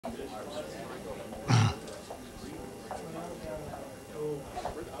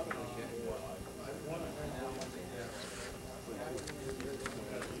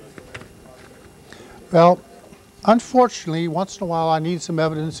Well, unfortunately, once in a while I need some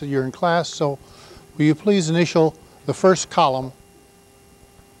evidence that you're in class, so will you please initial the first column,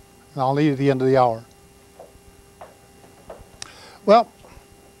 and I'll need it at the end of the hour. Well,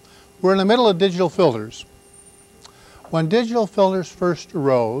 we're in the middle of digital filters. When digital filters first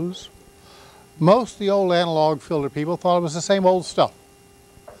arose, most of the old analog filter people thought it was the same old stuff.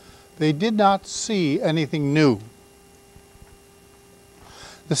 They did not see anything new.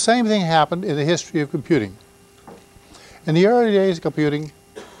 The same thing happened in the history of computing. In the early days of computing,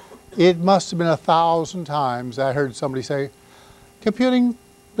 it must have been 1,000 times I heard somebody say, computing,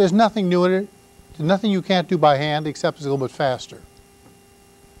 there's nothing new in it. There's nothing you can't do by hand except it's a little bit faster.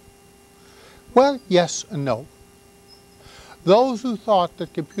 Well, yes and no. Those who thought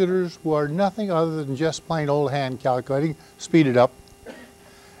that computers were nothing other than just plain old hand calculating, speeded up,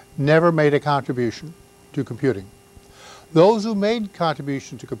 never made a contribution to computing. Those who made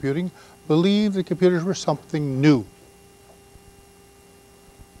contributions to computing believed that computers were something new.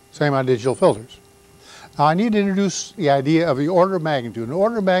 Same on digital filters. Now I need to introduce the idea of the order of magnitude. An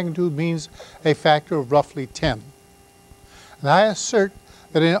order of magnitude means a factor of roughly 10. And I assert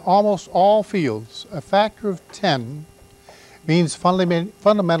that in almost all fields, a factor of 10 means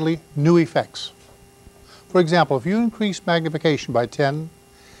fundamentally new effects. For example, if you increase magnification by 10,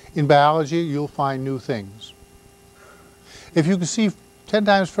 in biology you'll find new things. If you can see 10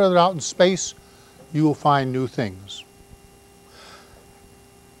 times further out in space, you will find new things.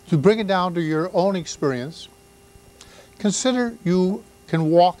 To bring it down to your own experience, consider you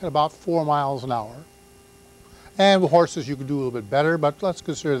can walk at about 4 miles an hour. And with horses you could do a little bit better, but let's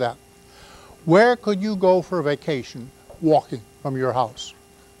consider that. Where could you go for a vacation walking from your house?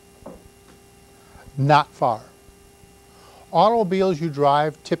 Not far. Automobiles you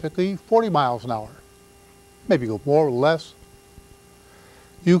drive typically 40 miles an hour. Maybe go more or less.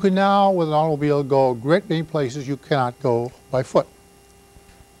 You can now, with an automobile, go a great many places you cannot go by foot.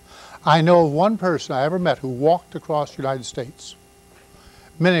 I know of one person I ever met who walked across the United States.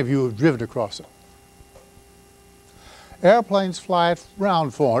 Many of you have driven across it. Airplanes fly at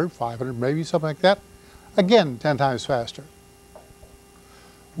around 400, 500, maybe something like that. Again, 10 times faster.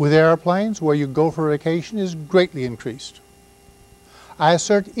 With airplanes, where you go for a vacation is greatly increased. I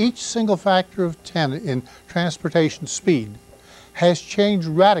assert each single factor of 10 in transportation speed has changed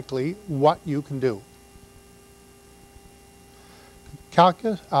radically what you can do.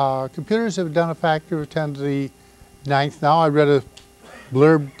 Computers have done a factor of 10 to the 9th now. I read a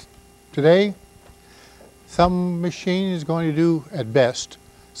blurb today. Some machine is going to do, at best,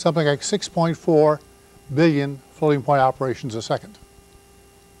 something like 6.4 billion floating point operations a second.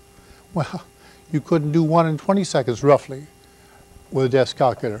 Well, you couldn't do 1 in 20 seconds, roughly, with a desk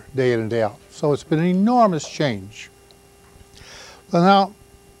calculator, day in and day out. So it's been an enormous change. Well, now,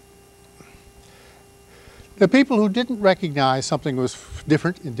 the people who didn't recognize something was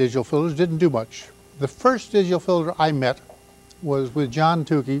different in digital filters didn't do much. The first digital filter I met was with John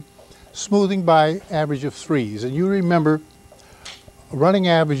Tukey, smoothing by average of 3s. And you remember a running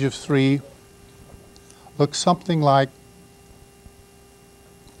average of 3 looks something like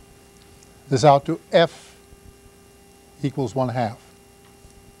this out to f equals 1/2.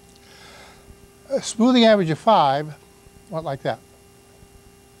 A smoothing average of 5 went like that.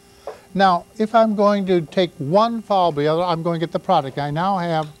 Now, if I'm going to take one followed by the other, I'm going to get the product. I now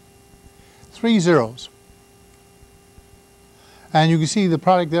have 3 zeros. And you can see the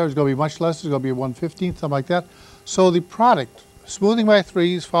product there is going to be much less. It's going to be 1/15, something like that. So the product, smoothing by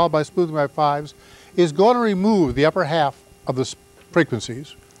 3s followed by smoothing by 5s, is going to remove the upper half of the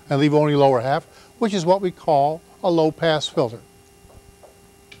frequencies and leave only lower half, which is what we call a low-pass filter.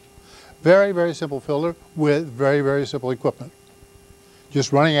 Very, very simple filter with very, very simple equipment.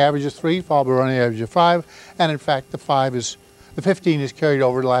 Just running average of 3 followed by running average of 5, and in fact the 15 is carried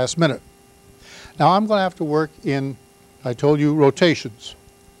over the last minute. Now I'm going to have to work in, I told you, rotations.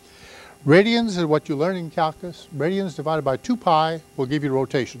 Radians is what you learn in calculus. Radians divided by 2 pi will give you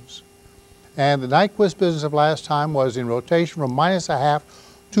rotations. And the Nyquist business of last time was in rotation from -1/2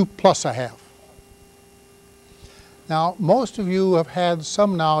 to +1/2. Now most of you have had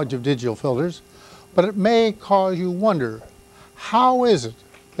some knowledge of digital filters, but it may cause you wonder, how is it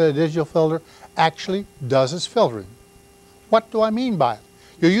that a digital filter actually does its filtering? What do I mean by it?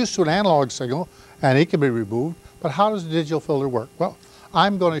 You're used to an analog signal and it can be removed, but how does a digital filter work? Well,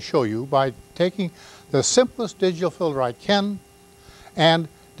 I'm going to show you by taking the simplest digital filter I can and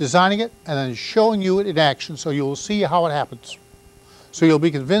designing it and then showing you it in action so you'll see how it happens. So you'll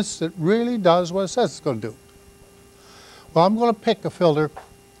be convinced it really does what it says it's going to do. Well, I'm going to pick a filter.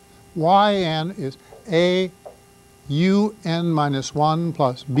 Yn is a un minus 1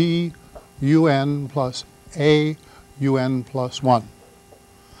 plus b un plus a un plus 1.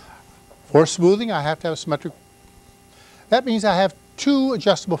 For smoothing, I have to have symmetric. That means I have two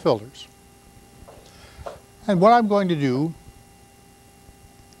adjustable filters. And what I'm going to do,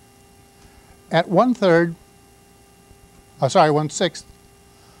 at 1/6,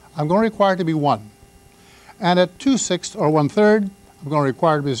 I'm going to require it to be 1. And at 2/6 or 1/3, I'm going to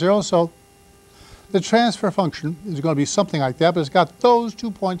require it to be 0. So the transfer function is going to be something like that, but it's got those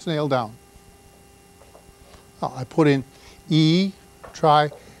 2 points nailed down. I put in e, try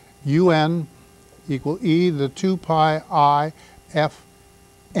un equal e to the 2 pi I f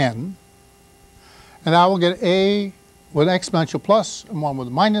n. And I will get a with an exponential plus and one with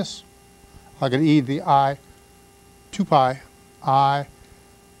a minus. I'll get e to the I 2 pi I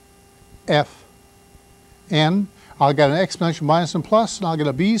f n. I'll get an exponential minus and plus, and I'll get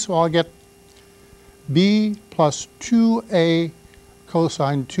a b, so I'll get b plus 2a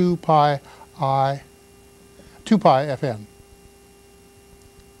cosine 2 pi fn.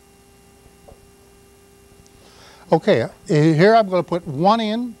 Okay, here I'm going to put 1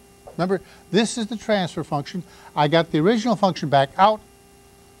 in. Remember, this is the transfer function. I got the original function back out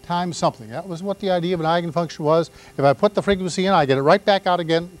times something. That was what the idea of an eigenfunction was. If I put the frequency in, I get it right back out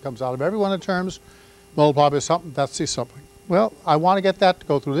again. It comes out of every one of the terms, multiplied by something, that's the something. Well, I want to get that to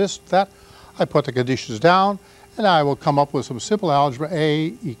go through this, that. I put the conditions down, and I will come up with some simple algebra.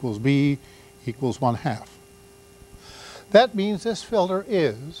 A equals B equals 1/2. That means this filter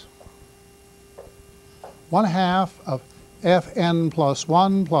is 1/2 of Fn plus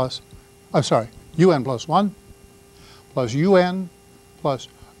 1 plus, I'm sorry, Un plus 1 plus Un plus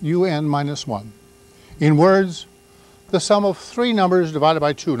Un minus 1. In words, the sum of 3 numbers divided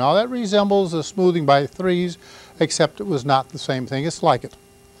by 2. Now that resembles the smoothing by 3's, except it was not the same thing. It's like it.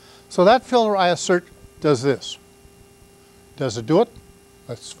 So that filter, I assert, does this. Does it do it?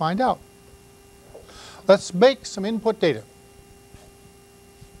 Let's find out. Let's make some input data.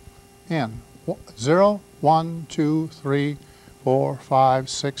 N, 0, 1, 2, 3, 4, 5,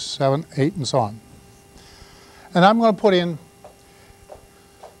 6, 7, 8, and so on. And I'm going to put in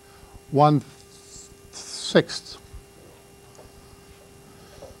 1/6.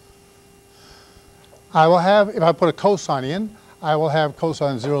 I will have, if I put a cosine in, I will have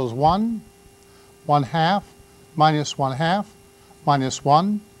cosine 0 is 1, 1/2, minus 1/2, minus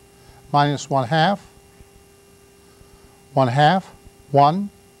 1, minus 1/2, 1/2, 1,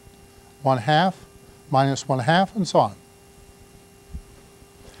 1/2, minus 1/2, and so on.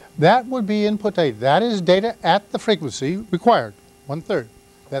 That would be input data. That is data at the frequency required, 1/3.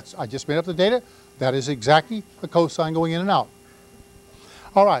 That's, I just made up the data. That is exactly the cosine going in and out.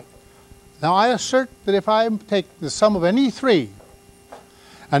 All right. Now I assert that if I take the sum of any 3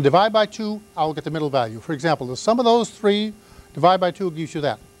 and divide by 2, I will get the middle value. For example, the sum of those 3 divided by 2 gives you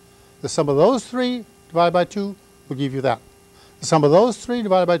that. The sum of those 3 divided by 2 will give you that. The sum of those 3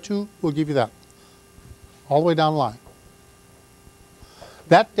 divided by 2 will give you that. All the way down the line.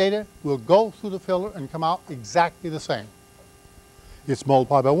 That data will go through the filter and come out exactly the same. It's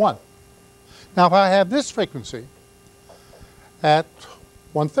multiplied by 1. Now if I have this frequency at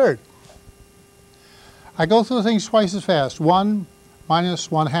 1/3, I go through things twice as fast. 1 minus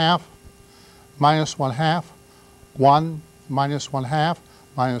 1/2, minus 1/2, 1 minus 1/2,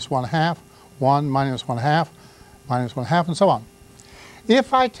 minus 1/2, 1 minus 1/2, minus 1/2, and so on.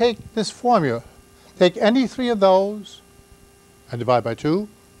 If I take this formula, take any 3 of those and divide by 2,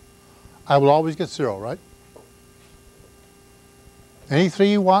 I will always get 0, right? Any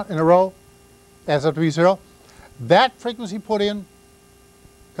 3 you want in a row adds up to be 0. That frequency put in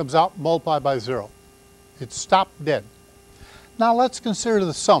comes out multiplied by 0. It's stopped dead. Now let's consider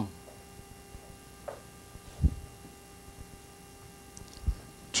the sum.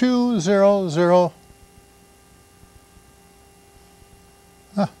 2, 0, 0.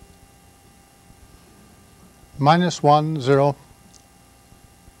 Minus 1, 0.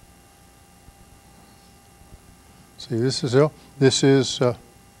 See, this is 0. This is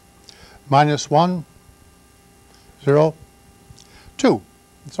minus 1, 0, 2,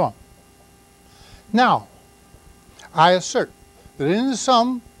 and so on. Now, I assert that in the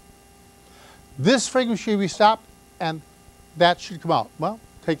sum, this frequency should be stopped, and that should come out. Well,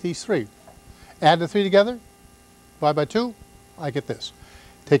 take these 3. Add the 3 together, divide by 2, I get this.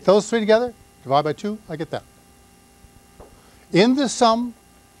 Take those 3 together, divide by 2, I get that. In the sum,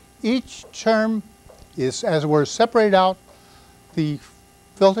 each term is, as it were, separated out. The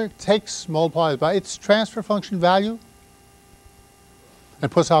filter takes, multiplies by its transfer function value,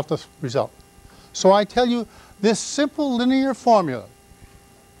 and puts out the result. So I tell you, this simple linear formula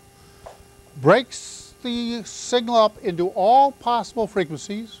breaks the signal up into all possible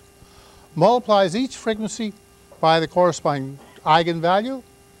frequencies, multiplies each frequency by the corresponding eigenvalue,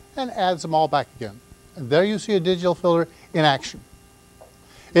 and adds them all back again. And there you see a digital filter in action.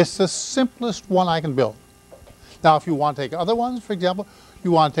 It's the simplest one I can build. Now, if you want to take other ones, for example,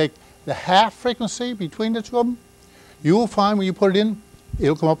 you want to take the half frequency between the two of them, you will find when you put it in,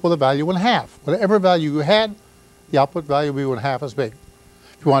 it'll come up with a value 1/2. Whatever value you had, the output value will be 1/2 as big.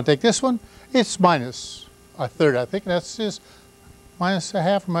 If you want to take this one, it's minus 1/3, I think. That's just minus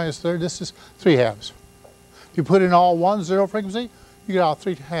 1/2 or minus 1/3. This is 3/2. If you put in all 1 0 frequency, you get out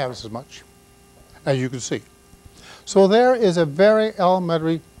 3/2 as much, as you can see. So there is a very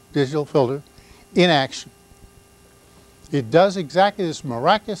elementary digital filter in action. It does exactly this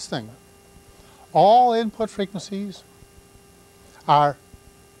miraculous thing. All input frequencies are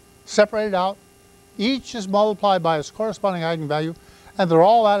separated out. Each is multiplied by its corresponding eigenvalue, and they're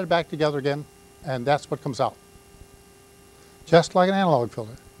all added back together again, and that's what comes out. Just like an analog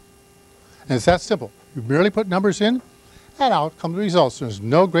filter. And it's that simple. You merely put numbers in, and out come the results. There's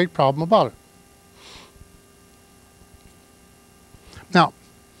no great problem about it. Now,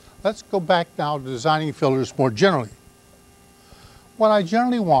 let's go back now to designing filters more generally. What I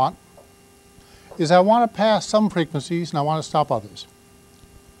generally want is I want to pass some frequencies and I want to stop others.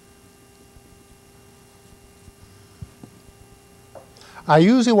 I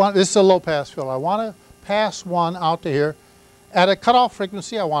usually want, this is a low pass filter, I want to pass one out to here. At a cutoff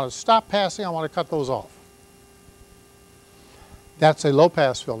frequency, I want to stop passing, I want to cut those off. That's a low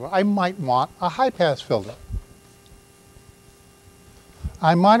pass filter. I might want a high pass filter.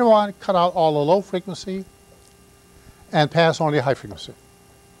 I might want to cut out all the low frequency and pass only high frequency.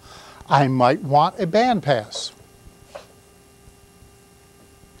 I might want a band pass,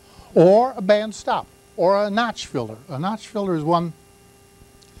 or a band stop, or a notch filter. A notch filter is one,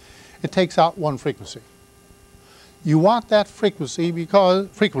 it takes out one frequency. You want that frequency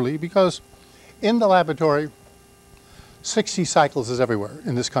frequently because in the laboratory, 60 cycles is everywhere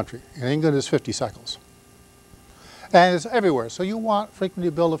in this country. In England, it's 50 cycles. And it's everywhere. So you want frequently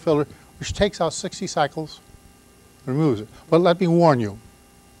to build a filter which takes out 60 cycles and removes it. But let me warn you,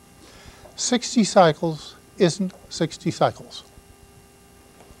 60 cycles isn't 60 cycles.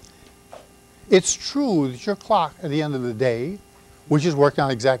 It's true that your clock at the end of the day, which is working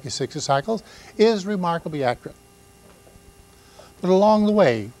on exactly 60 cycles, is remarkably accurate. But along the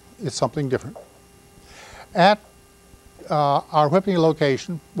way, it's something different. At our Whippany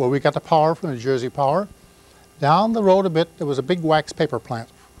location, where we got the power from the Jersey Power, down the road a bit, there was a big wax paper plant.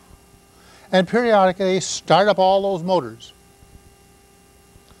 And periodically, they start up all those motors.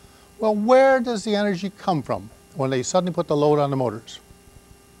 Well, where does the energy come from when they suddenly put the load on the motors?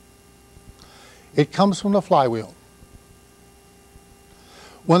 It comes from the flywheel.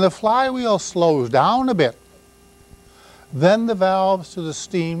 When the flywheel slows down a bit, then the valves to the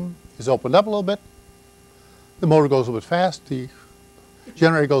steam is opened up a little bit. The motor goes a bit fast, the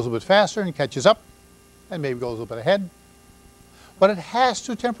generator goes a bit faster and catches up, and maybe goes a bit ahead. But it has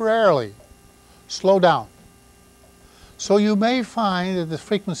to temporarily slow down. So you may find that the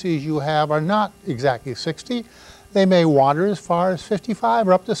frequencies you have are not exactly 60. They may wander as far as 55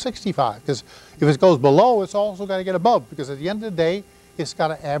 or up to 65. Because if it goes below, it's also got to get above. Because at the end of the day, it's got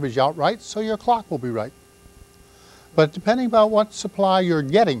to average out right, so your clock will be right. But depending on what supply you're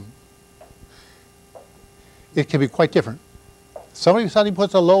getting, it can be quite different. Somebody suddenly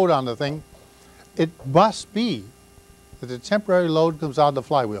puts a load on the thing, it must be that the temporary load comes out of the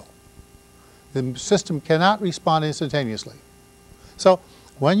flywheel. The system cannot respond instantaneously. So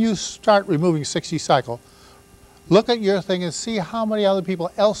when you start removing 60 cycle, look at your thing and see how many other people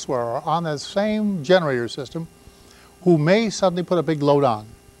elsewhere are on that same generator system who may suddenly put a big load on.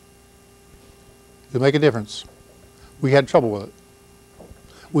 It'll make a difference. We had trouble with it.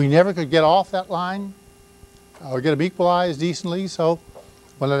 We never could get off that line or get them equalized decently, so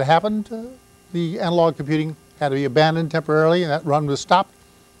when it happened, the analog computing had to be abandoned temporarily, and that run was stopped,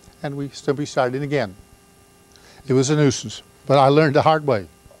 and we simply started in again. It was a nuisance, but I learned the hard way.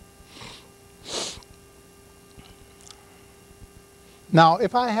 Now,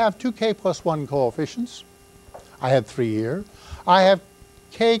 if I have two k plus 1 coefficients, I had 3 here, I have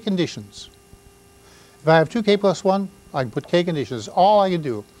k conditions. If I have 2k plus 1, I can put k conditions. All I can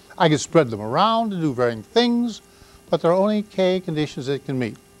do. I can spread them around and do varying things, but there are only k conditions it can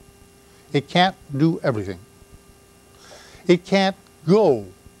meet. It can't do everything. It can't go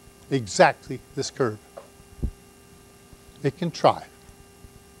exactly this curve. It can try.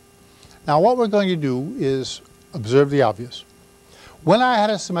 Now what we're going to do is observe the obvious. When I had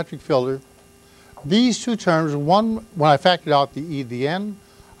a symmetric filter, these two terms, one, when I factored out the e to the n,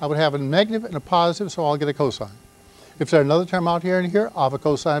 I would have a negative and a positive, so I'll get a cosine. If there's another term out here and here, I'll have a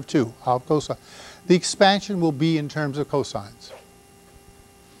cosine of 2. I'll have cosine. The expansion will be in terms of cosines.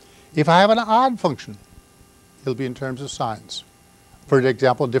 If I have an odd function, it'll be in terms of sines. For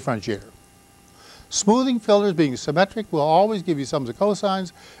example, a differentiator. Smoothing filters being symmetric will always give you sums of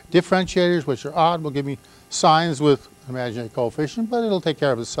cosines. Differentiators, which are odd, will give me sines with imaginary coefficient, but it'll take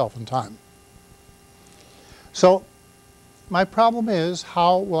care of itself in time. So my problem is,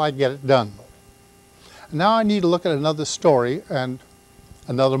 how will I get it done? Now I need to look at another story and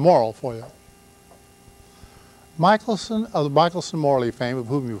another moral for you. Michelson of the Michelson-Morley fame, of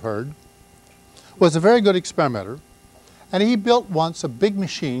whom you've heard, was a very good experimenter, and he built once a big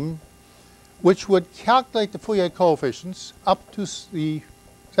machine which would calculate the Fourier coefficients up to the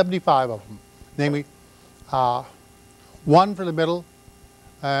 75 of them, namely 1 for the middle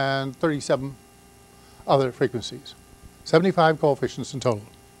and 37 other frequencies. 75 coefficients in total.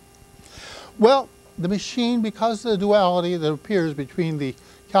 Well, the machine, because of the duality that appears between the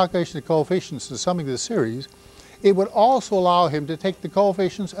calculation of coefficients and summing the series, it would also allow him to take the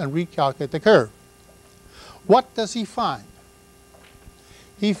coefficients and recalculate the curve. What does he find?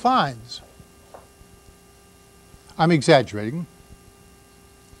 He finds, I'm exaggerating,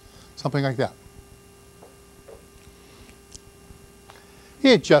 something like that.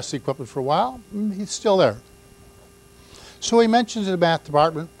 He adjusts the equipment for a while, and he's still there. So he mentions in the math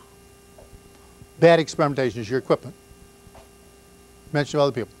department, bad experimentation is your equipment. Mention of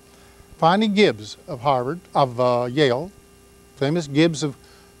other people. Finding Gibbs of Harvard, of Yale, famous Gibbs of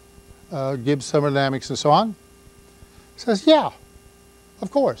Gibbs thermodynamics and so on, says, yeah, of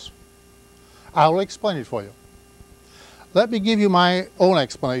course. I will explain it for you. Let me give you my own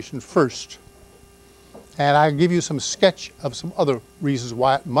explanation first, and I'll give you some sketch of some other reasons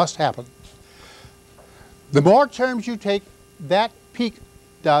why it must happen. The more terms you take, that peak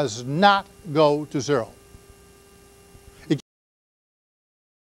does not go to 0. It's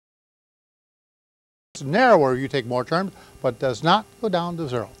narrower if you take more terms, but does not go down to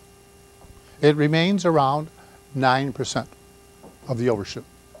 0. It remains around 9% of the overshoot.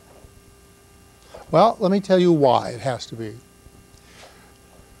 Well, let me tell you why it has to be.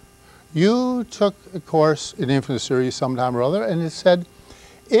 You took a course in infinite series sometime or other, and it said,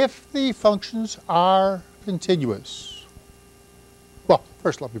 if the functions are continuous. Well,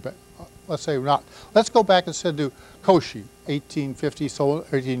 first let's say not. Let's go back instead to Cauchy, 1850, so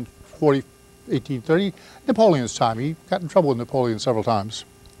 1840, 1830, Napoleon's time. He got in trouble with Napoleon several times.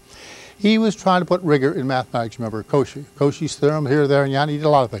 He was trying to put rigor in mathematics, remember, Cauchy. Cauchy's theorem, here, there, and yon, he did a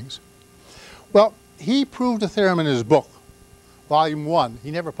lot of things. Well, he proved a theorem in his book, Volume 1.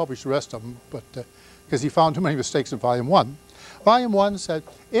 He never published the rest of them, but because he found too many mistakes in Volume 1. Volume 1 said,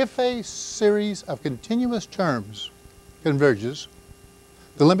 if a series of continuous terms converges,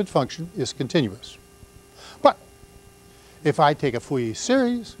 the limit function is continuous. But if I take a Fourier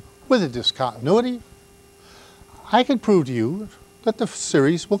series with a discontinuity, I can prove to you that the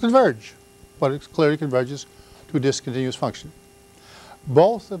series will converge, but it clearly converges to a discontinuous function.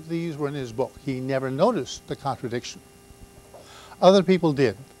 Both of these were in his book. He never noticed the contradiction. Other people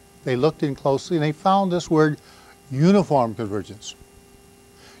did. They looked in closely and they found this word uniform convergence.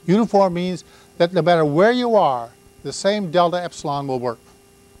 Uniform means that no matter where you are, the same delta epsilon will work,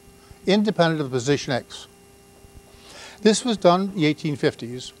 independent of the position x. This was done in the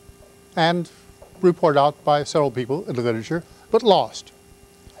 1850s and reported out by several people in the literature, but lost.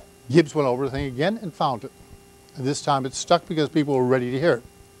 Gibbs went over the thing again and found it. And this time it stuck because people were ready to hear it.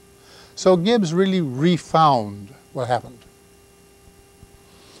 So Gibbs really refound what happened.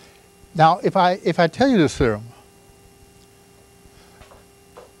 Now, if I tell you this theorem,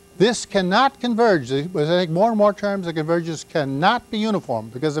 this cannot converge. As I take more and more terms, the convergence cannot be uniform,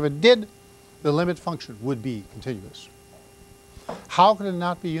 because if it did, the limit function would be continuous. How could it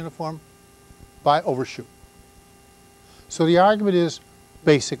not be uniform? By overshoot. So the argument is,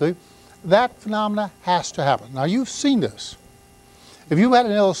 basically, that phenomena has to happen. Now, you've seen this. If you had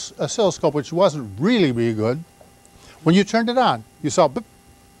an oscilloscope which wasn't really good, when you turned it on, you saw boop,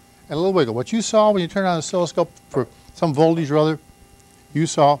 and a little wiggle. What you saw when you turned on an oscilloscope for some voltage or other, you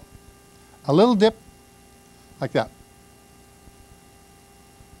saw a little dip like that.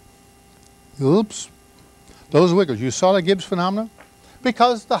 Oops. Those wiggles. You saw the Gibbs phenomenon?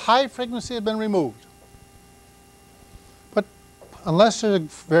 Because the high frequency had been removed. But unless there's a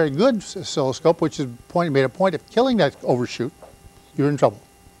very good oscilloscope, which has made a point of killing that overshoot, you're in trouble.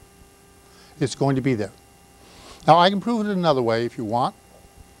 It's going to be there. Now, I can prove it another way if you want.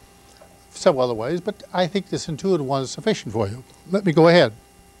 several other ways, but I think this intuitive one is sufficient for you. Let me go ahead.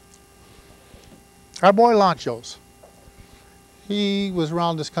 Our boy Lanchos, he was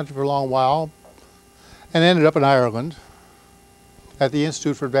around this country for a long while and ended up in Ireland at the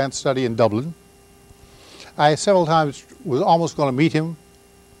Institute for Advanced Study in Dublin. I several times was almost going to meet him.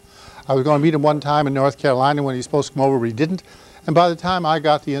 I was going to meet him one time in North Carolina when he was supposed to come over, but he didn't. And by the time I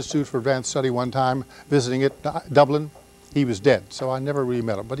got the Institute for Advanced Study one time, visiting it, Dublin, he was dead. So I never really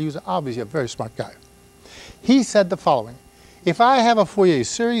met him, but he was obviously a very smart guy. He said the following: if I have a Fourier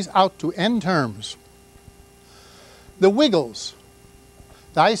series out to n terms, the wiggles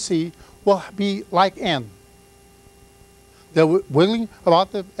that I see will be like n. They're wiggling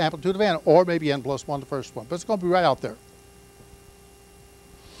about the amplitude of n, or maybe n plus 1, the first one, but it's going to be right out there.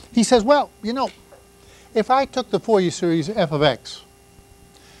 He says, well, you know, if I took the Fourier series f of x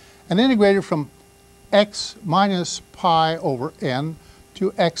and integrated from x minus pi over n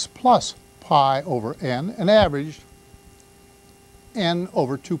to x plus pi over n and averaged n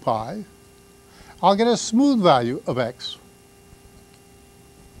over 2 pi, I'll get a smooth value of x.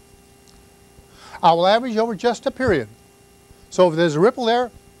 I will average over just a period. So if there's a ripple there,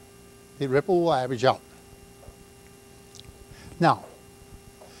 the ripple will average out. Now,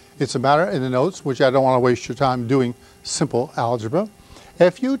 it's a matter in the notes, which I don't want to waste your time doing simple algebra.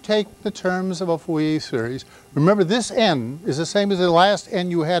 If you take the terms of a Fourier series, remember this n is the same as the last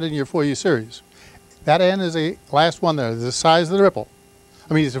n you had in your Fourier series. That n is the last one there, the size of the ripple.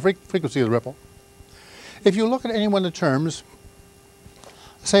 I mean, it's the frequency of the ripple. If you look at any one of the terms,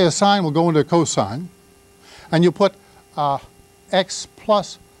 say a sine will go into a cosine, and you put x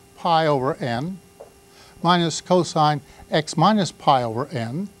plus pi over n minus cosine x minus pi over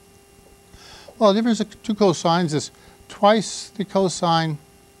n. Well, the difference of two cosines is twice the cosine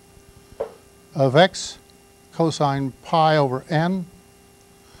of x cosine pi over n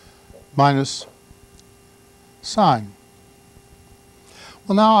minus sine.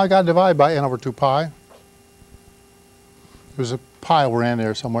 Well, now I got to divide by n over 2 pi. There's a pi over n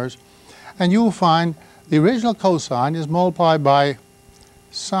there somewhere. And you will find the original cosine is multiplied by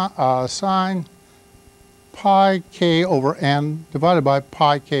sine pi k over n divided by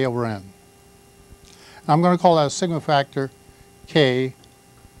pi k over n. I'm going to call that a sigma factor k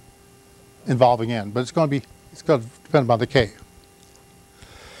involving n, but it's going to depend upon the k.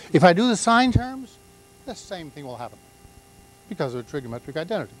 If I do the sine terms, the same thing will happen because of a trigonometric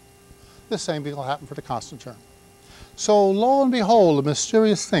identity. The same thing will happen for the constant term. So lo and behold, a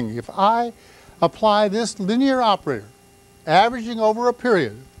mysterious thing. If I apply this linear operator, averaging over a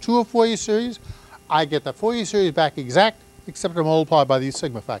period, to a Fourier series, I get the Fourier series back exact, except to multiply by these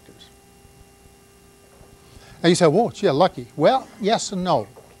sigma factors. And you say, whoa, gee, lucky. Well, yes and no.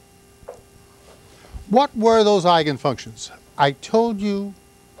 What were those eigenfunctions? I told you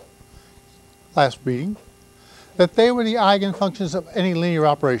last reading that they were the eigenfunctions of any linear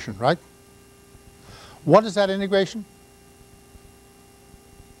operation, right? What is that integration?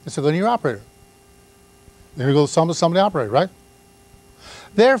 It's a linear operator. There you go, sum of the operator, right?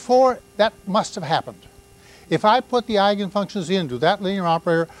 Therefore, that must have happened. If I put the eigenfunctions into that linear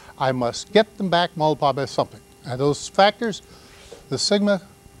operator, I must get them back multiplied by something. And those factors, the sigma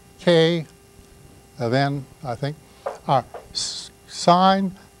k of n, I think, are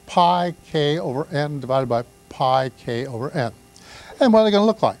sine pi k over n divided by pi k over n. And what are they going to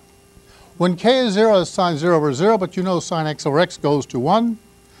look like? When k is 0, it's sine 0 over 0, but you know sine x over x goes to 1.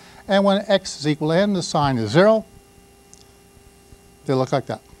 And when x is equal to n, the sign is 0. They look like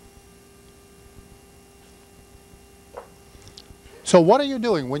that. So what are you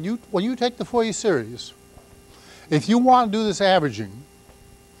doing? When you take the Fourier series, if you want to do this averaging,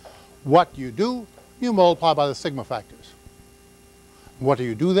 what you do, you multiply by the sigma factors. What do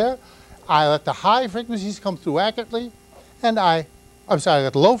you do there? I let the high frequencies come through accurately, and I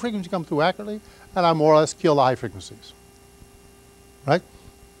let the low frequencies come through accurately, and I more or less kill the high frequencies. Right?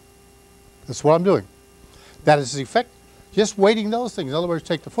 That's what I'm doing. That is the effect, just weighting those things. In other words,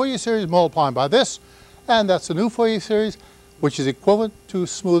 take the Fourier series, multiplying by this, and that's the new Fourier series, which is equivalent to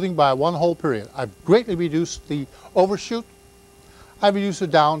smoothing by one whole period. I've greatly reduced the overshoot. I've reduced it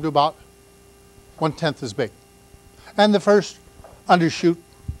down to about 1/10 as big. And the first undershoot,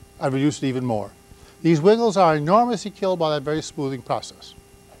 I've reduced it even more. These wiggles are enormously killed by that very smoothing process.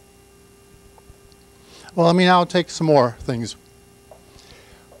 Well, let me now take some more things.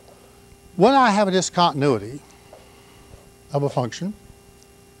 When I have a discontinuity of a function,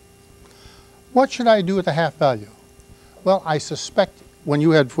 what should I do with the half value? Well, I suspect when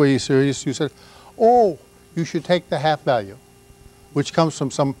you had Fourier series, you said, oh, you should take the half value, which comes from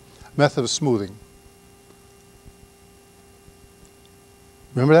some method of smoothing.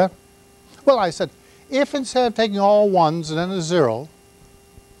 Remember that? Well, I said, if instead of taking all ones and then a 0,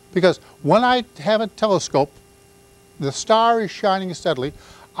 because when I have a telescope, the star is shining steadily,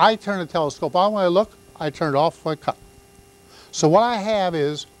 I turn the telescope on when I look, I turn it off when I cut. So what I have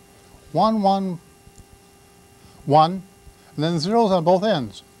is 1, 1, 1, and then zeros on both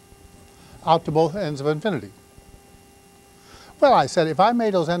ends, out to both ends of infinity. Well, I said, if I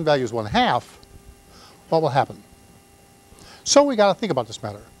made those n values 1/2, what will happen? So we got to think about this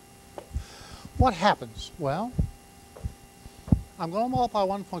matter. What happens? Well, I'm going to multiply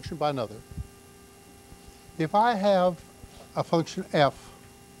one function by another. If I have a function f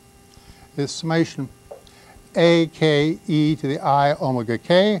is summation a k e to the I omega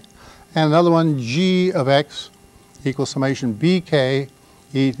k, and another one g of x equals summation b k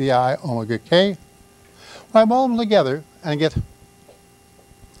e to the I omega k. When I multiply them together and get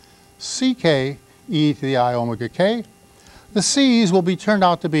ck e to the I omega k, the c's will be turned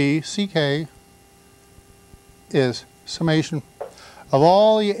out to be, ck is summation of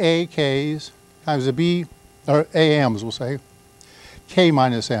all the ak's times the b, or am's we'll say, k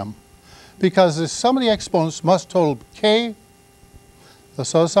minus m. Because the sum of the exponents must total k,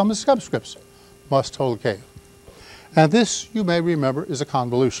 so the sum of the subscripts must total k. And this, you may remember, is a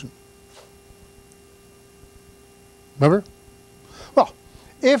convolution. Remember? Well,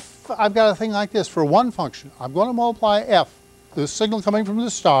 if I've got a thing like this for one function, I'm going to multiply f, the signal coming from the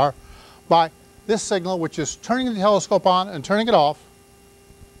star, by this signal, which is turning the telescope on and turning it off.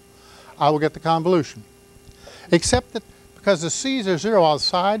 I will get the convolution. Except that because the c's are 0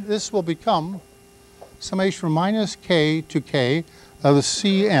 outside, this will become summation from minus k to k of the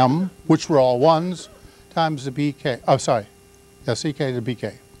cm, which were all 1s, times the bk, oh sorry, yeah, ck to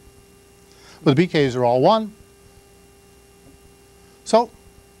bk. But the bk's are all 1. So,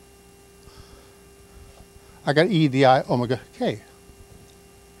 I got e to the I omega k.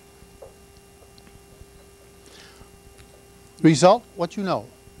 Result, what you know.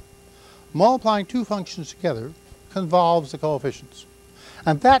 Multiplying two functions together convolves the coefficients.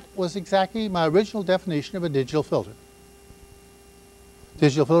 And that was exactly my original definition of a digital filter.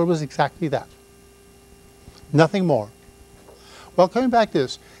 Digital filter was exactly that. Nothing more. Well, coming back to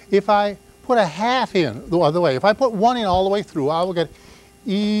this, if I put a half in the other way, if I put 1 in all the way through, I will get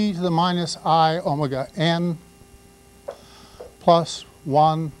e to the minus I omega n plus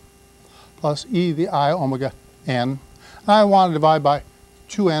 1 plus e to the I omega n. I want to divide by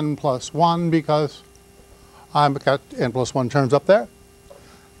 2n plus 1 because I've got n plus 1 terms up there.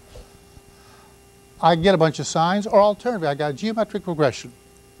 I get a bunch of signs, or alternatively, I got a geometric regression.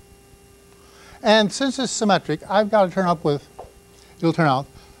 And since it's symmetric, I've got to turn up with, it'll turn out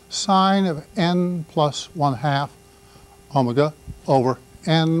sine of n plus 1/2 omega over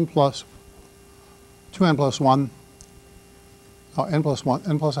n plus 2n plus 1, oh, n plus 1,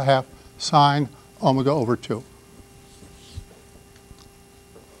 n plus 1/2 sine omega over 2.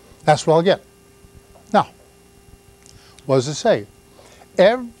 That's what I'll get. Now, what does it say?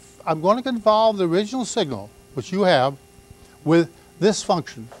 I'm going to convolve the original signal, which you have, with this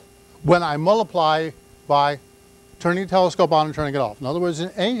function when I multiply by turning the telescope on and turning it off. In other words,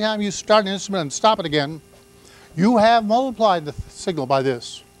 any time you start an instrument and stop it again, you have multiplied the signal by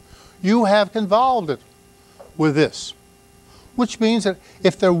this. You have convolved it with this, which means that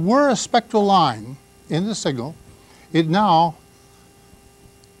if there were a spectral line in the signal, it now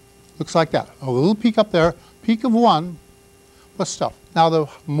looks like that. A little peak up there, peak of 1, but stuff. Now, the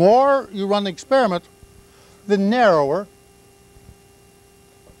more you run the experiment, the narrower.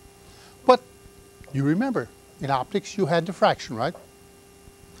 But you remember, in optics, you had diffraction, right?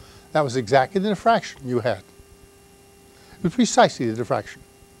 That was exactly the diffraction you had. It was precisely the diffraction.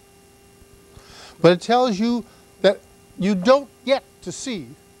 But it tells you that you don't get to see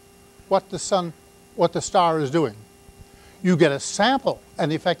what the sun, what the star is doing. You get a sample,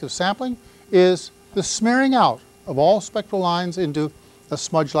 and the effect of sampling is the smearing out of all spectral lines into a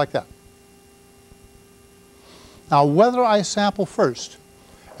smudge like that. Now, whether I sample first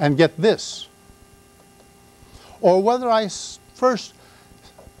and get this, or whether I first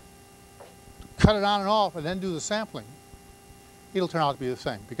cut it on and off and then do the sampling, it'll turn out to be the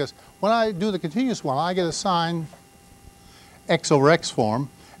same. Because when I do the continuous one, I get a sine x over x form,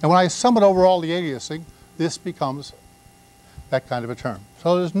 and when I sum it over all the aliasing, this becomes that kind of a term.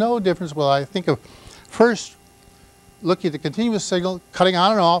 So there's no difference whether I think of first looking at the continuous signal, cutting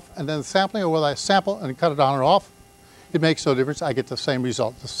on and off, and then sampling, or whether I sample and cut it on or off. It makes no difference. I get the same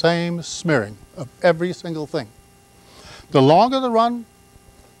result, the same smearing of every single thing. The longer the run,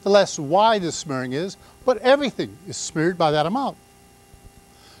 the less wide the smearing is, but everything is smeared by that amount.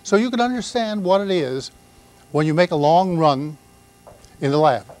 So you can understand what it is when you make a long run in the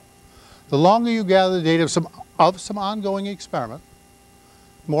lab. The longer you gather the data of some ongoing experiment,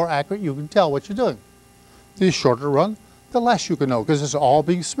 the more accurate you can tell what you're doing. The shorter run, the less you can know, because it's all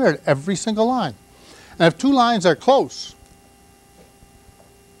being smeared, every single line. And if two lines are close,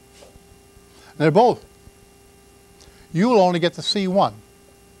 and they're both, you will only get to see one.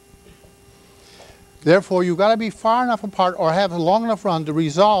 Therefore, you've got to be far enough apart or have a long enough run to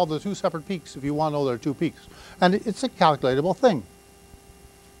resolve the two separate peaks if you want to know there are two peaks. And it's a calculatable thing.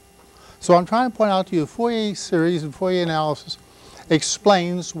 So I'm trying to point out to you Fourier series and Fourier analysis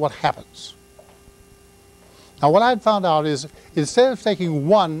explains what happens. Now what I found out is instead of taking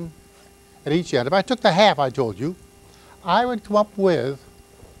 1 at each end, if I took the half I told you, I would come up with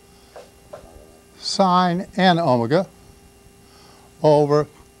sine n omega over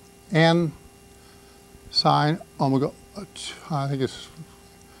n sine omega, I think it's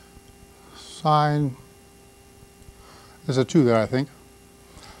sine, there's a 2 there I think,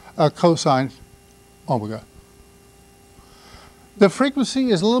 cosine omega. The frequency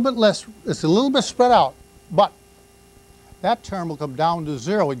is a little bit less, it's a little bit spread out, but that term will come down to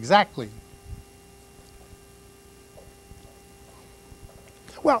 0 exactly.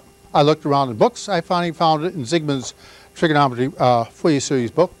 Well, I looked around in books. I finally found it in Zygmund's trigonometry Fourier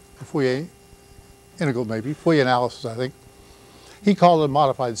series book, Fourier integral maybe, Fourier analysis I think. He called it a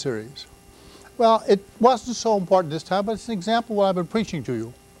modified series. Well, it wasn't so important this time, but it's an example of what I've been preaching to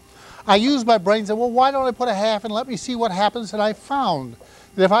you. I used my brain and said, well, why don't I put a half and let me see what happens? And I found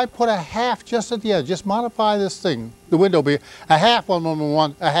that if I put a half just at the edge, just modify this thing, the window be a half, 1, 1, 1,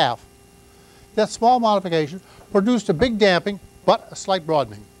 1, a half. That small modification produced a big damping, but a slight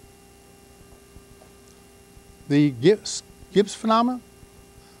broadening. The Gibbs phenomenon,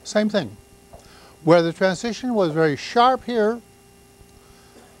 same thing. Where the transition was very sharp here,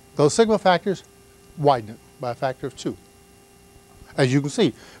 those sigma factors widen it by a factor of 2. As you can see,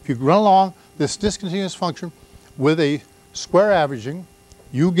 if you run along this discontinuous function with a square averaging,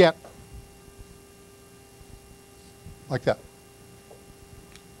 you get like that.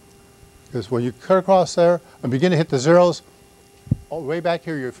 Because when you cut across there and begin to hit the zeros, all the way back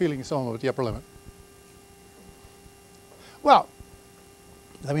here you're feeling some at the upper limit. Well,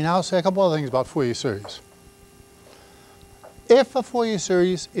 let me now say a couple other things about Fourier series. If a Fourier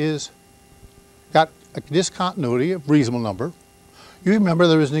series is got a discontinuity of reasonable number, you remember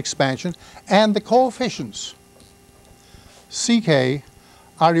there is an expansion, and the coefficients, ck,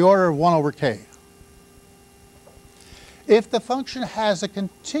 are the order of 1 over k. If the function has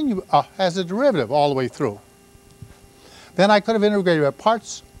a has a derivative all the way through, then I could have integrated by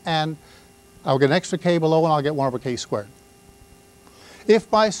parts, and I'll get an extra k below, and I'll get 1 over k squared.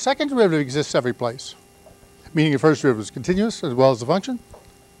 If my second derivative exists every place, meaning the first derivative is continuous as well as the function,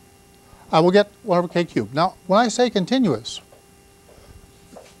 I will get 1 over k cubed. Now, when I say continuous,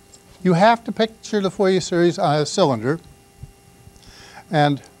 you have to picture the Fourier series on a cylinder,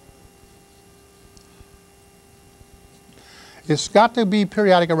 and it's got to be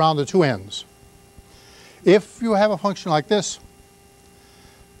periodic around the two ends. If you have a function like this,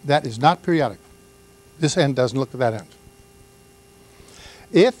 that is not periodic. This end doesn't look at that end.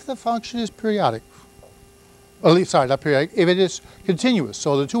 If the function is periodic, sorry, not periodic, if it is continuous,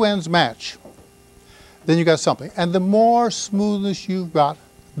 so the two ends match, then you got something. And the more smoothness you've got,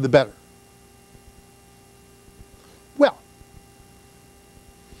 the better. Well,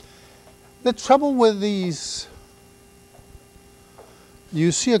 the trouble with these,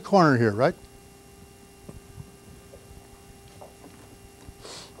 you see a corner here, right?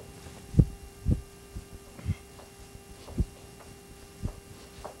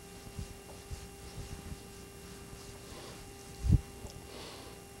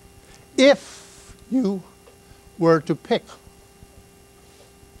 If you were to pick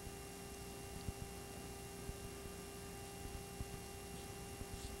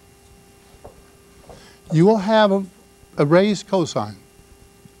you will have a raised cosine.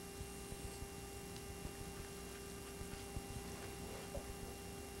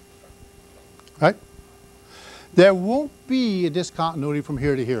 Right? There won't be a discontinuity from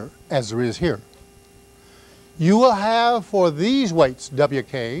here to here, as there is here. You will have, for these weights,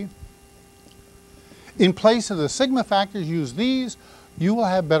 WK, in place of the sigma factors, use these, you will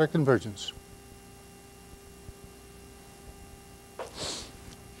have better convergence.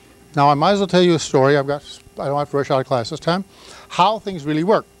 Now, I might as well tell you a story. I don't have to rush out of class this time, how things really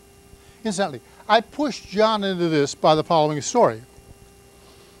work. Incidentally, I pushed John into this by the following story.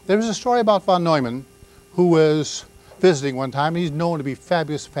 There was a story about von Neumann, who was visiting one time, and he's known to be a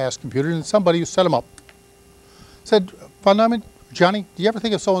fabulous fast computer, and somebody set him up. Said, von Neumann, Johnny, do you ever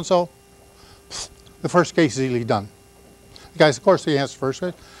think of so-and-so? The first case is easily done. The guy, of course, he answered first.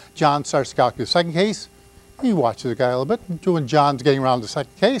 John starts to calculate the second case. He watches the guy a little bit. When John's getting around the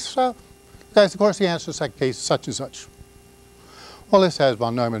second case, the guy's, of course, the answer to the second case is such and such. Well, this has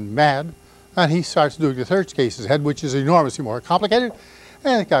von Neumann mad, and he starts doing the third case ahead, which is enormously more complicated.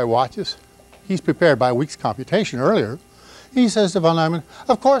 And the guy watches. He's prepared by a week's computation earlier. He says to von Neumann,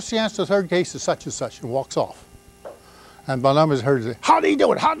 of course, the answer to the third case is such and such, and walks off. And von Neumann is heard to say, how did he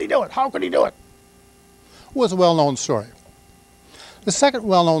do it? How did he do it? How could he do it? It was a well-known story. The second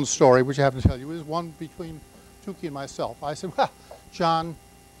well-known story, which I have to tell you, is one between Tukey and myself. I said, well, John,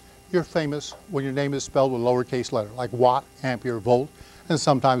 you're famous when your name is spelled with a lowercase letter, like watt, ampere, volt, and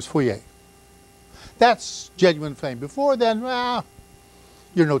sometimes Fourier. That's genuine fame. Before then, well,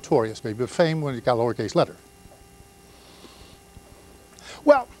 you're notorious, maybe, but fame when you got a lowercase letter.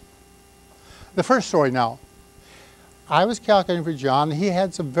 Well, the first story now. I was calculating for John. He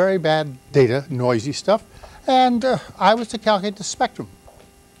had some very bad data, noisy stuff, and I was to calculate the spectrum.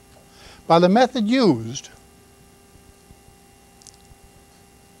 By the method used,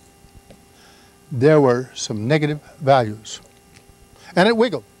 there were some negative values. And it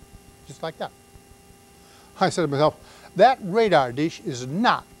wiggled, just like that. I said to myself, that radar dish is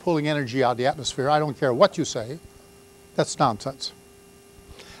not pulling energy out of the atmosphere. I don't care what you say. That's nonsense.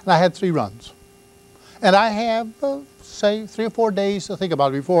 And I had 3 runs. And I have, say, 3 or 4 days to think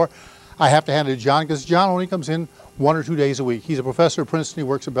about it before I have to hand it to John, because John only comes in 1 or 2 days a week. He's a professor at Princeton. He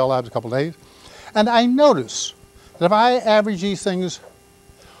works at Bell Labs a couple of days. And I notice that if I average these things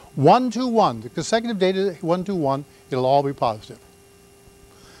 1 to 1, the consecutive data 1 to 1, it'll all be positive.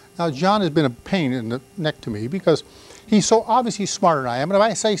 Now, John has been a pain in the neck to me because he's so obviously smarter than I am. And if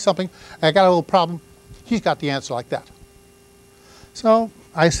I say something, and I got a little problem, he's got the answer like that. So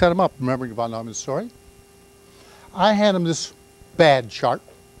I set him up, remembering von Neumann's story. I hand him this bad chart.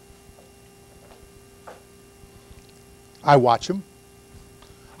 I watch him.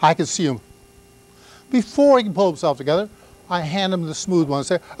 I can see him. Before he can pull himself together, I hand him the smooth one and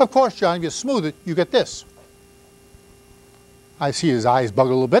say, of course, John, if you smooth it, you get this. I see his eyes bug a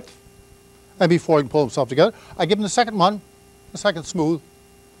little bit. And before he can pull himself together, I give him the second one, the second smooth,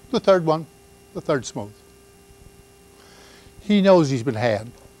 the third one, the third smooth. He knows he's been had.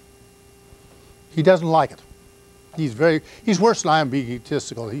 He doesn't like it. He's worse than I am being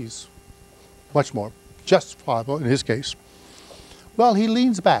egotistical. He's much more justifiable in his case. Well, he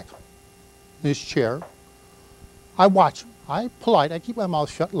leans back in his chair. I watch him. I'm polite. I keep my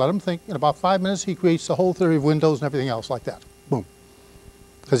mouth shut, let him think. In about 5 minutes, he creates the whole theory of windows and everything else like that. Boom.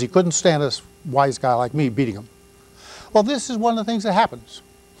 Because he couldn't stand a wise guy like me beating him. Well, this is one of the things that happens.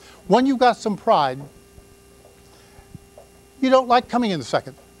 When you've got some pride, you don't like coming in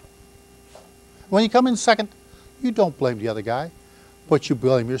second. When you come in second, you don't blame the other guy, but you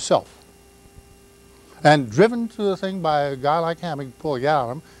blame yourself. And driven to the thing by a guy like Hamming pulling out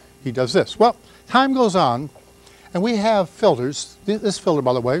on him, he does this. Well, time goes on, and we have filters. This filter,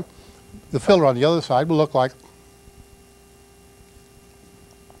 by the way, the filter on the other side will look like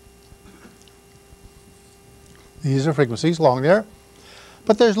these are frequencies along there,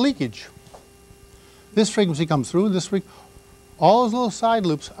 but there's leakage. This frequency comes through, this frequency. All those little side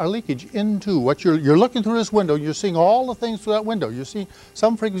loops are leakage into what you're looking through this window. You're seeing all the things through that window. You're seeing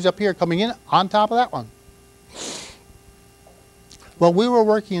some frequencies up here coming in on top of that one. Well, we were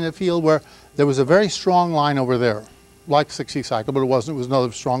working in a field where there was a very strong line over there, like 60 cycle, but it wasn't. It was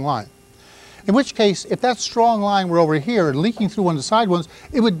another strong line. In which case, if that strong line were over here and leaking through one of the side ones,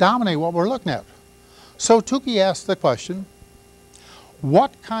 it would dominate what we're looking at. So Tukey asked the question,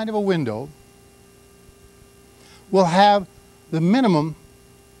 what kind of a window will have the minimum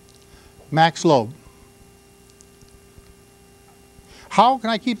max load? How can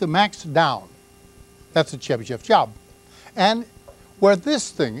I keep the max down? That's a Chebyshev's job. And where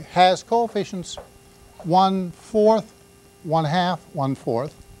this thing has coefficients 1/4, 1/2,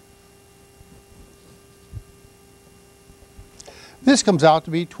 1/4, this comes out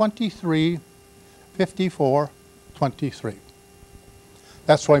to be 23, 54, 23.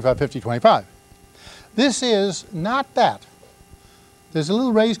 That's 25, 50, 25. This is not that. There's a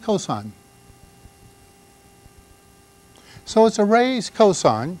little raised cosine. So it's a raised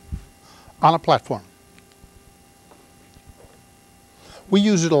cosine on a platform. We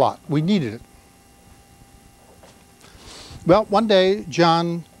use it a lot. We needed it. Well, one day,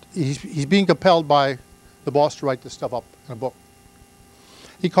 John, he's being compelled by the boss to write this stuff up in a book.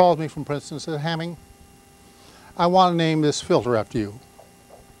 He calls me from Princeton and says, Hamming, I want to name this filter after you.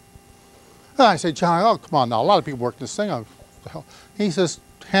 And I say, John, oh, come on now. A lot of people work this thing. He says,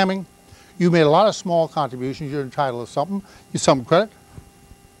 Hamming, you made a lot of small contributions. You're entitled to something. You some credit.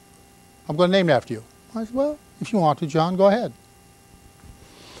 I'm going to name it after you. I said, well, if you want to, John, go ahead.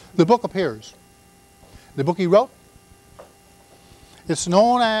 the book appears. The book he wrote, it's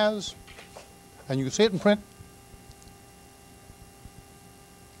known as, and you can see it in print,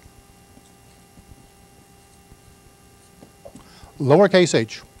 lowercase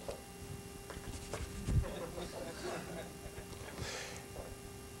h.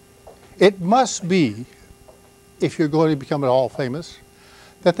 It must be, if you're going to become at all famous,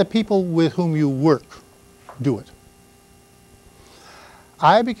 that the people with whom you work do it.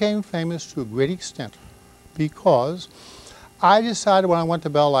 I became famous to a great extent because I decided when I went to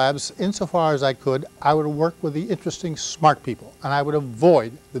Bell Labs, insofar as I could, I would work with the interesting, smart people, and I would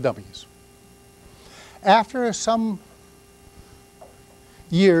avoid the dummies. After some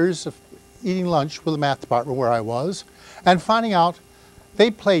years of eating lunch with the math department where I was, and finding out they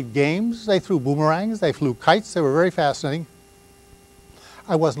played games, they threw boomerangs, they flew kites, they were very fascinating,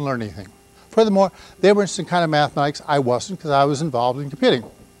 I wasn't learning anything. Furthermore, they were interested in kind of mathematics. I wasn't, because I was involved in computing.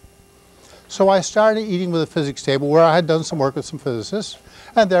 So I started eating with a physics table where I had done some work with some physicists,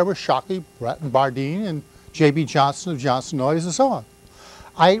 and there were Shockley, Brett, and Bardeen, and J.B. Johnson of Johnson Noise, and so on.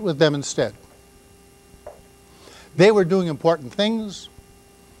 I ate with them instead. They were doing important things.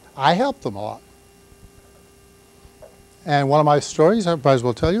 I helped them a lot. And one of my stories, I might as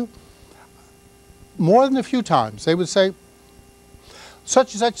well tell you, more than a few times, they would say,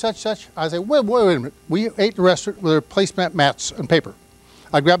 such and such, such, such. I say, wait a minute. We ate the restaurant with our placemat mats and paper.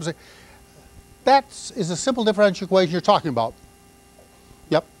 I'd grab and say, that is a simple differential equation you're talking about.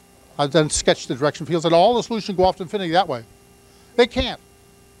 Yep. I'd then sketch the direction fields, and all the solutions go off to infinity that way. They can't.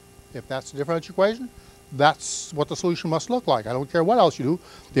 If that's the differential equation, that's what the solution must look like. I don't care what else you do.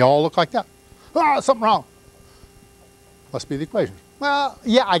 They all look like that. Ah, something wrong. Must be the equation. Well,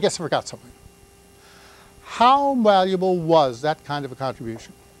 yeah, I guess I forgot something. How valuable was that kind of a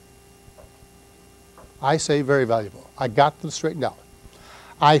contribution? I say very valuable. I got them straightened out.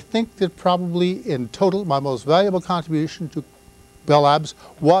 I think that probably in total my most valuable contribution to Bell Labs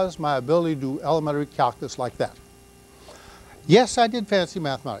was my ability to do elementary calculus like that. Yes, I did fancy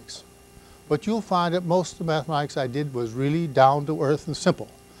mathematics, but you'll find that most of the mathematics I did was really down to earth and simple,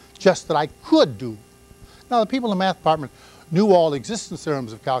 just that I could do. Now, the people in the math department knew all existence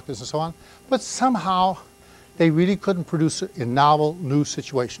theorems of calculus and so on, but somehow they really couldn't produce it in novel, new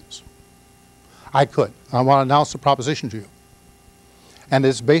situations. I could. I want to announce the proposition to you. And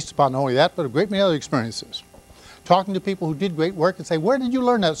it's based upon not only that, but a great many other experiences. Talking to people who did great work and say, where did you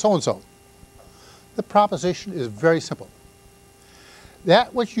learn that so-and-so? The proposition is very simple.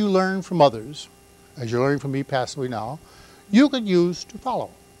 That which you learn from others, as you're learning from me passively now, you could use to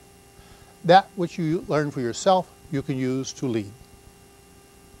follow. That which you learn for yourself, you can use to lead.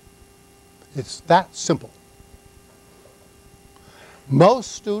 It's that simple.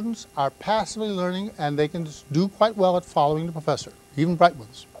 Most students are passively learning, and they can do quite well at following the professor, even bright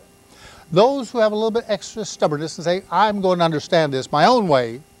ones. Those who have a little bit extra stubbornness and say, I'm going to understand this my own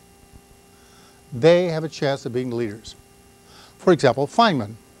way, they have a chance of being the leaders. For example,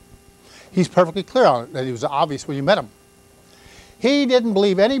 Feynman. He's perfectly clear on it, and it was obvious when you met him. He didn't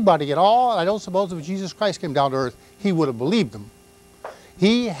believe anybody at all, and I don't suppose if Jesus Christ came down to earth, he would have believed them.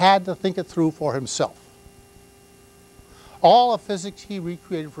 He had to think it through for himself. All of physics he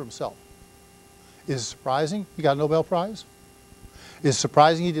recreated for himself. Is it surprising he got a Nobel Prize? Is it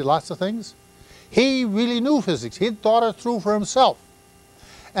surprising he did lots of things? He really knew physics. He had thought it through for himself.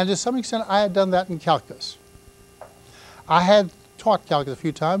 And to some extent, I had done that in calculus. I had taught calculus a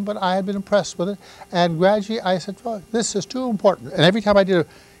few times, but I had been impressed with it. And gradually, I said, well, this is too important. And every time I did an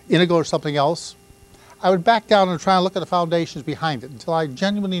integral or something else, I would back down and try and look at the foundations behind it until I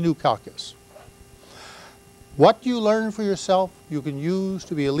genuinely knew calculus. What you learn for yourself, you can use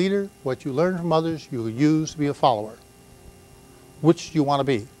to be a leader. What you learn from others, you can use to be a follower. Which do you want to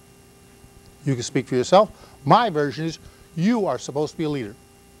be? You can speak for yourself. My version is, you are supposed to be a leader.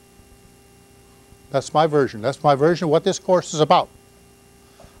 That's my version. That's my version of what this course is about.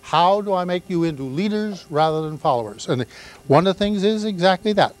 How do I make you into leaders rather than followers? And one of the things is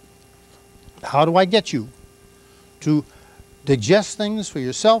exactly that. How do I get you to digest things for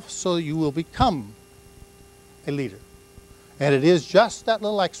yourself so that you will become a leader? And it is just that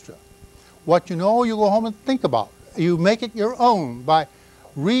little extra. What you know, you go home and think about. You make it your own by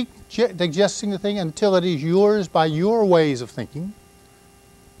digesting the thing until it is yours by your ways of thinking.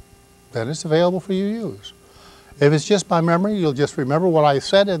 Then it's available for you to use. If it's just by memory, you'll just remember what I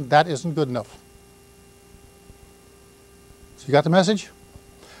said, and that isn't good enough. So you got the message?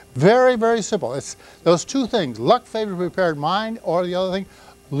 Very, very simple. It's those two things, luck, favor, prepared mind, or the other thing,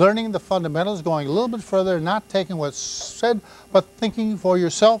 learning the fundamentals, going a little bit further, not taking what's said, but thinking for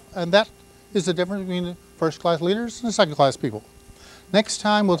yourself, and that is the difference between the first-class leaders and the second-class people. Next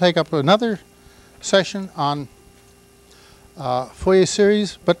time we'll take up another session on Fourier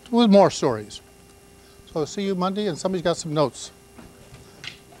series, but with more stories. So see you Monday, and somebody's got some notes.